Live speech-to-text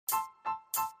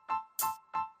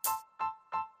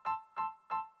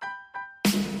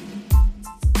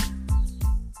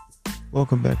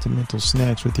Welcome back to Mental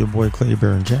Snacks with your boy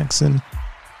Clayburn Jackson.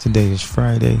 Today is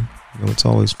Friday. You know, it's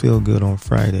always feel good on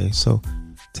Friday. So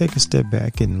take a step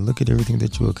back and look at everything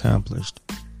that you accomplished.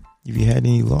 If you had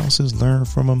any losses, learn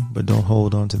from them, but don't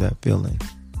hold on to that feeling.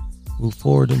 Move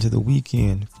forward into the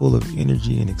weekend full of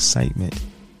energy and excitement.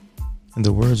 In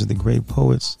the words of the great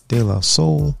poets, De La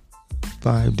Soul,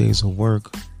 5 days of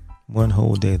work, 1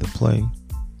 whole day to play.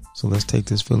 So let's take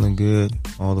this feeling good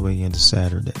all the way into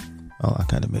Saturday. Oh, I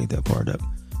kind of made that part up.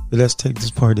 But let's take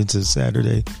this part into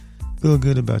Saturday. Feel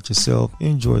good about yourself.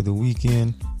 Enjoy the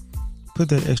weekend. Put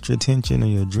that extra attention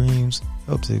on your dreams.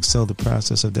 Help to excel the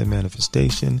process of that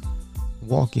manifestation.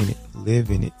 Walk in it. Live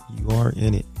in it. You are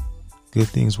in it. Good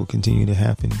things will continue to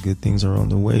happen. Good things are on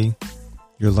the way.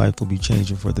 Your life will be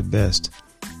changing for the best.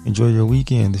 Enjoy your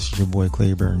weekend. This is your boy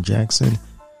Clayburn Jackson.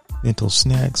 Mental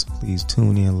Snacks. Please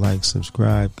tune in, like,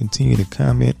 subscribe, continue to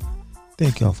comment.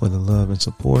 Thank y'all for the love and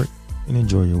support, and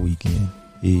enjoy your weekend.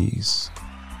 Peace.